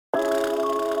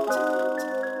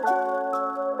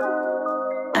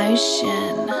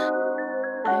Ocean.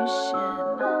 Ocean.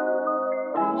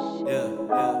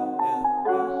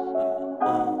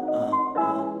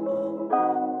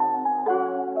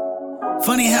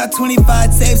 Funny how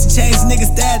 25 tapes to change nigga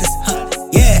status, huh?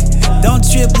 Yeah, don't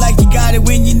trip like you got it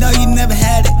when you know you never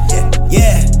had it.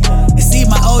 Yeah, you see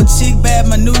my old chick bad,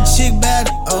 my new chick bad.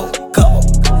 Oh, go.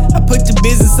 I put the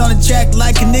business on the track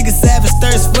like a nigga savage.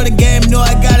 Thirst for the game, know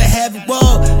I gotta have it.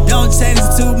 Whoa, don't change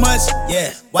it too much.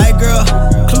 Yeah, white girl,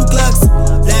 Ku Klux,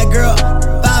 black girl,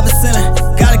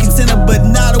 5%er. Got a contender, but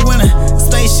not a winner.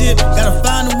 Spaceship, gotta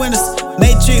find the winners.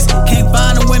 Matrix, can't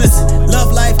find the winners.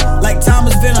 Love life like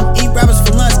Thomas Venom. Eat rappers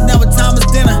for lunch, never Thomas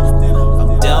dinner.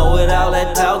 I'm done with all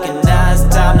that talking, now it's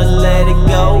time to let it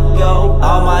go.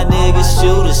 All my niggas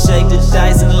shooters, shake the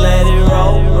dice and let it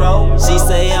roll. She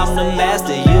say I'm the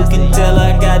master, you can tell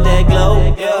I got that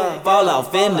glow. Fall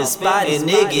off in the spot and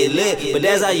it get lit, but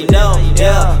that's how you know.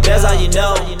 Yeah, that's how you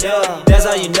know. That's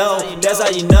how you know. That's how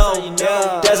you know.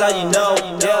 That's how you know.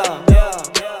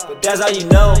 That's how you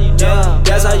know.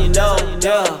 That's how you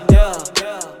know.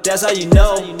 That's how you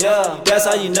know. That's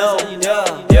how you know.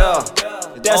 Yeah.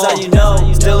 That's how you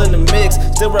know. Still in the mix,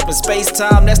 still reppin' space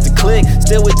time, that's the click.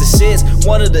 Still with the shits,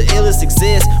 one of the illest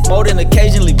exists. More than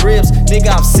occasionally grips,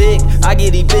 nigga I'm sick. I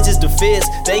get these bitches to fits,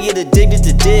 they get addicted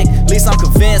to dick. Least I'm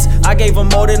convinced, I gave them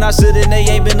more than I should and they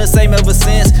ain't been the same ever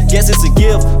since. Guess it's a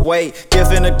gift, wait, gift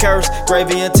and a curse.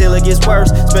 Gravy until it gets worse,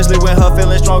 especially when her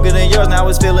feelings stronger than yours. Now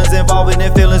it's feelings involved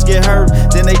and feelings get hurt.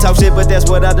 Then they talk shit, but that's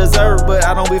what I deserve. But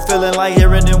I don't be feeling like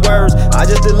hearing them words. I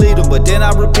just delete them, but then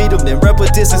I repeat them. Then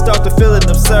repetition start to feeling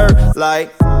absurd. Like,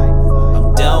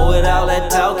 I'm done with all that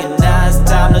talking, now it's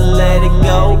time to let it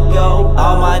go.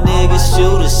 All my niggas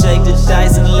shooters, shake the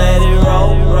dice and let it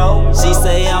roll. She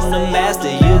say I'm the master,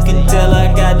 you can tell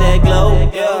I got that glow.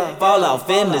 Fall off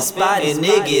in the spot and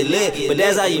it get lit, but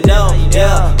that's how you know.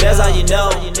 Yeah, that's how you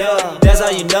know. That's how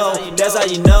you know. That's how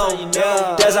you know.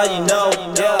 That's how you know.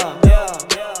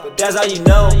 That's how you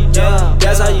know.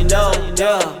 That's how you know.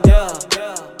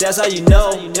 That's how you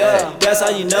know. That's how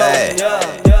you know.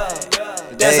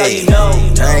 That's how you know.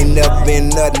 I ain't never been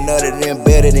nothing other than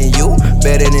better than you,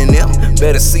 better than them.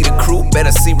 Better see the crew,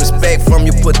 better see respect from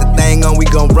you. Put the thing on, we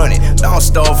gon' run it. Don't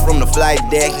start from the flight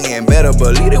deck, and better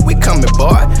believe it, we coming,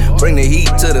 boy. Bring the heat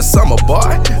to the summer,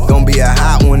 boy. Gonna be a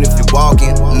hot one if you're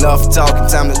walking. Enough talking,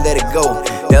 time to let it go.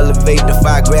 Elevate,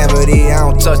 defy gravity, I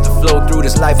don't touch the flow. Through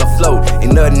this life I float,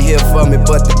 ain't nothing here for me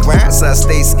but the grind. So I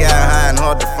stay sky high and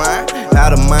hard to find.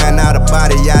 Out of mind, out of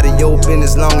body, out of your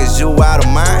business, long as you out of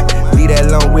mine. Leave that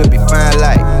alone, we'll be fine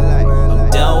like. I'm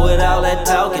done with all that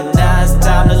talking, now it's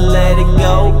time to let it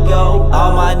go.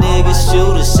 All my niggas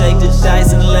shooters, shake the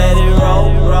dice and let it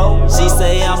roll. She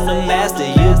say I'm the master,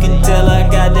 you can tell I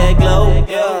got that glow.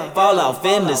 Fall off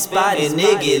in the spot and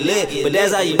it get lit, but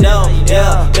that's how you know.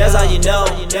 Yeah, that's how you know.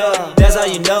 That's how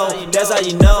you know. That's how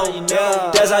you know.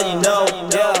 That's how you know.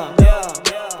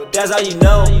 That's how you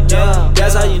know.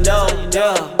 That's how you know.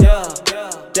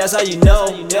 That's how you know.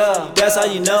 That's how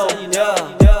you know.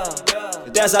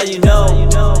 That's how you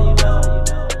know.